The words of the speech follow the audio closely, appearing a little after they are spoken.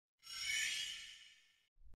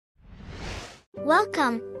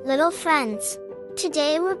Welcome, little friends.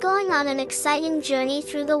 Today we're going on an exciting journey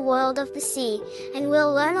through the world of the sea, and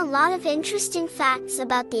we'll learn a lot of interesting facts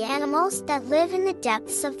about the animals that live in the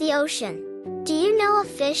depths of the ocean. Do you know a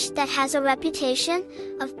fish that has a reputation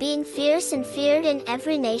of being fierce and feared in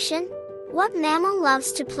every nation? What mammal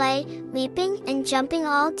loves to play, leaping and jumping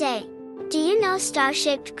all day? Do you know a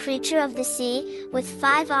star-shaped creature of the sea, with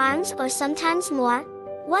 5 arms or sometimes more?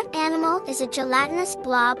 What animal is a gelatinous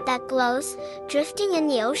blob that glows, drifting in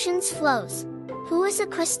the ocean's flows? Who is a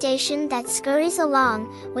crustacean that scurries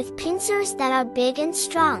along, with pincers that are big and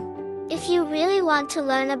strong? If you really want to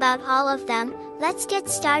learn about all of them, let's get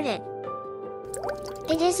started.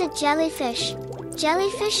 It is a jellyfish.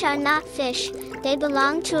 Jellyfish are not fish, they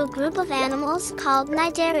belong to a group of animals called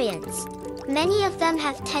cnidarians. Many of them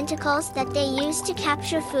have tentacles that they use to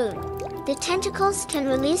capture food. The tentacles can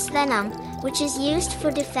release venom, which is used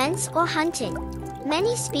for defense or hunting.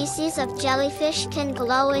 Many species of jellyfish can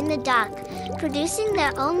glow in the dark, producing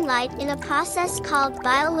their own light in a process called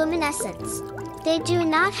bioluminescence. They do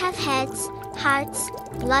not have heads, hearts,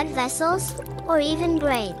 blood vessels, or even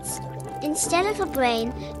brains. Instead of a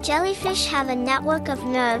brain, jellyfish have a network of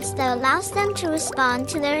nerves that allows them to respond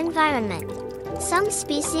to their environment. Some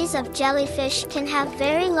species of jellyfish can have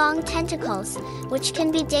very long tentacles, which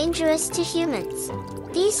can be dangerous to humans.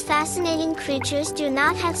 These fascinating creatures do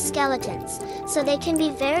not have skeletons, so they can be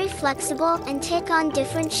very flexible and take on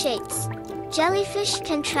different shapes. Jellyfish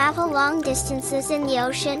can travel long distances in the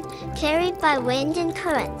ocean, carried by wind and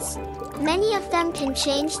currents. Many of them can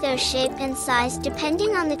change their shape and size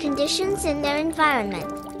depending on the conditions in their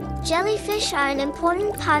environment. Jellyfish are an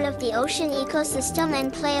important part of the ocean ecosystem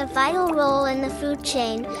and play a vital role in the food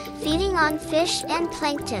chain, feeding on fish and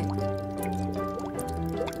plankton.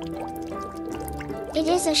 It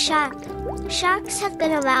is a shark. Sharks have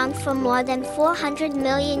been around for more than 400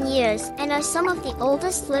 million years and are some of the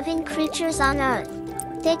oldest living creatures on Earth.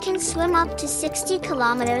 They can swim up to 60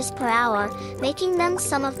 kilometers per hour, making them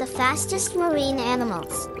some of the fastest marine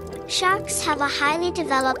animals. Sharks have a highly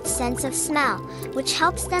developed sense of smell, which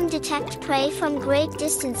helps them detect prey from great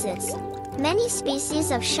distances. Many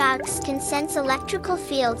species of sharks can sense electrical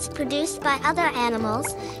fields produced by other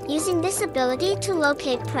animals, using this ability to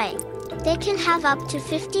locate prey. They can have up to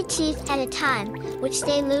 50 teeth at a time, which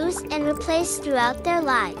they lose and replace throughout their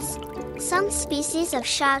lives. Some species of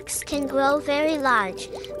sharks can grow very large.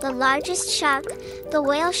 The largest shark, the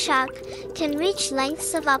whale shark, can reach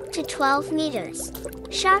lengths of up to 12 meters.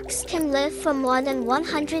 Sharks can live for more than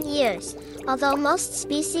 100 years, although most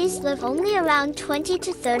species live only around 20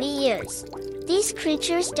 to 30 years. These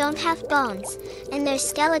creatures don't have bones, and their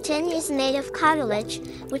skeleton is made of cartilage,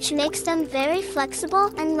 which makes them very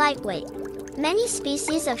flexible and lightweight. Many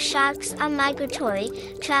species of sharks are migratory,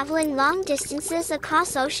 traveling long distances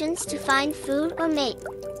across oceans to find food or mate.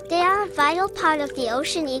 They are a vital part of the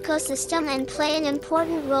ocean ecosystem and play an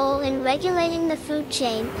important role in regulating the food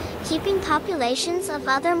chain, keeping populations of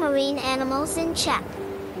other marine animals in check.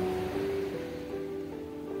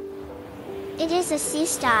 It is a sea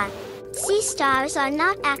star. Sea stars are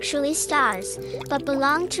not actually stars, but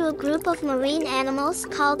belong to a group of marine animals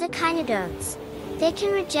called echinoderms. They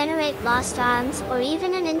can regenerate lost arms or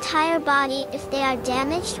even an entire body if they are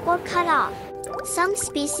damaged or cut off. Some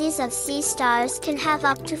species of sea stars can have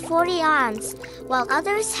up to 40 arms, while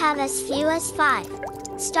others have as few as 5.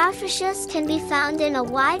 Starfishes can be found in a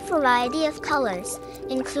wide variety of colors,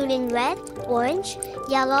 including red, orange,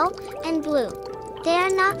 yellow, and blue. They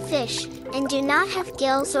are not fish, and do not have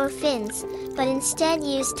gills or fins, but instead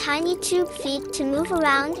use tiny tube feet to move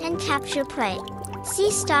around and capture prey.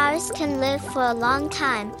 Sea stars can live for a long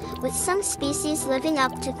time, with some species living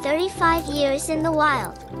up to 35 years in the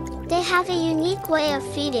wild. They have a unique way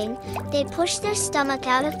of feeding. They push their stomach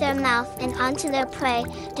out of their mouth and onto their prey,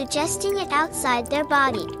 digesting it outside their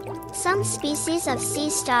body. Some species of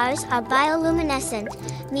sea stars are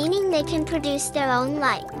bioluminescent, meaning they can produce their own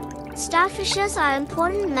light. Starfishes are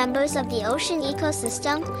important members of the ocean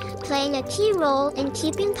ecosystem, playing a key role in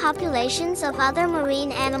keeping populations of other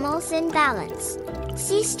marine animals in balance.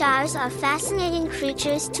 Sea stars are fascinating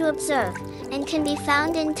creatures to observe, and can be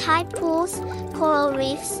found in tide pools, coral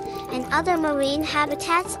reefs, and other marine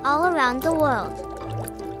habitats all around the world.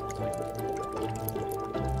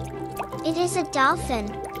 It is a dolphin.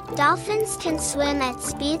 Dolphins can swim at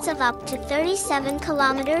speeds of up to 37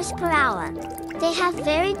 kilometers per hour. They have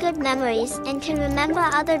very good memories and can remember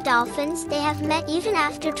other dolphins they have met even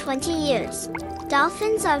after 20 years.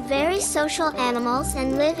 Dolphins are very social animals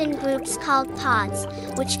and live in groups called pods,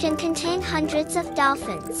 which can contain hundreds of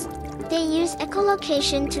dolphins. They use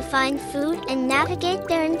echolocation to find food and navigate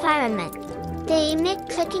their environment. They emit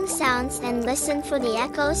clicking sounds and listen for the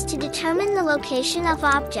echoes to determine the location of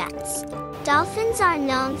objects. Dolphins are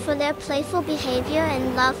known for their playful behavior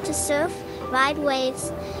and love to surf, ride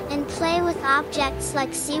waves, and play with objects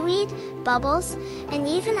like seaweed, bubbles, and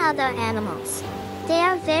even other animals. They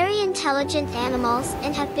are very intelligent animals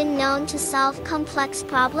and have been known to solve complex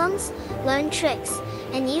problems, learn tricks,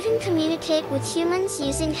 and even communicate with humans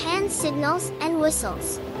using hand signals and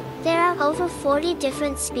whistles. There are over 40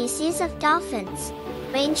 different species of dolphins,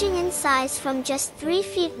 ranging in size from just 3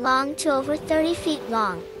 feet long to over 30 feet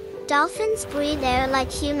long. Dolphins breathe air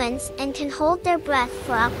like humans and can hold their breath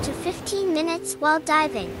for up to 15 minutes while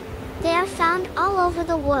diving. They are found all over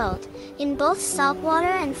the world, in both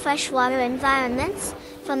saltwater and freshwater environments,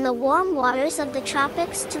 from the warm waters of the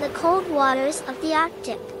tropics to the cold waters of the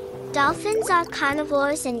Arctic. Dolphins are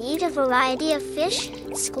carnivores and eat a variety of fish,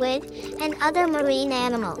 squid, and other marine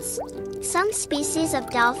animals. Some species of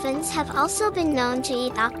dolphins have also been known to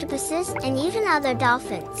eat octopuses and even other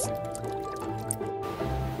dolphins.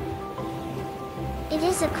 It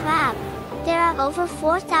is a crab. There are over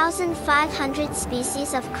 4,500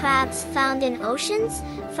 species of crabs found in oceans,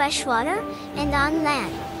 freshwater, and on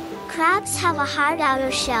land. Crabs have a hard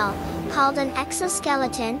outer shell, called an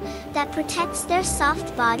exoskeleton, that protects their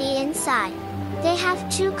soft body inside. They have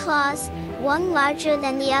 2 claws, one larger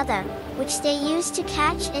than the other, which they use to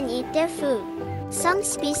catch and eat their food. Some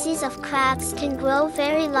species of crabs can grow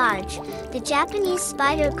very large. The Japanese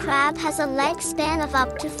spider crab has a leg span of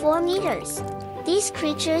up to 4 meters. These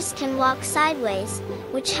creatures can walk sideways,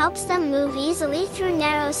 which helps them move easily through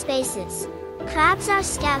narrow spaces. Crabs are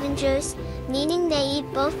scavengers, meaning they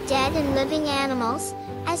eat both dead and living animals,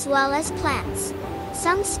 as well as plants.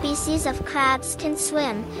 Some species of crabs can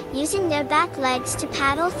swim, using their back legs to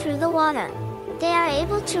paddle through the water. They are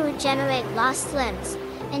able to regenerate lost limbs,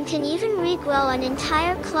 and can even regrow an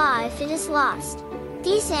entire claw if it is lost.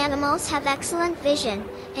 These animals have excellent vision,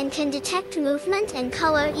 and can detect movement and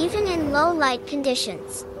color even in low light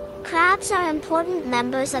conditions. Crabs are important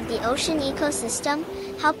members of the ocean ecosystem,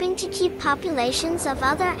 helping to keep populations of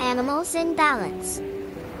other animals in balance.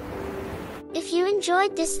 If you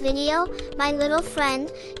enjoyed this video, my little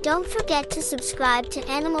friend, don't forget to subscribe to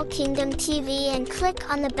Animal Kingdom TV and click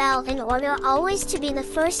on the bell in order always to be the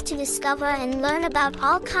first to discover and learn about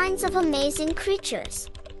all kinds of amazing creatures.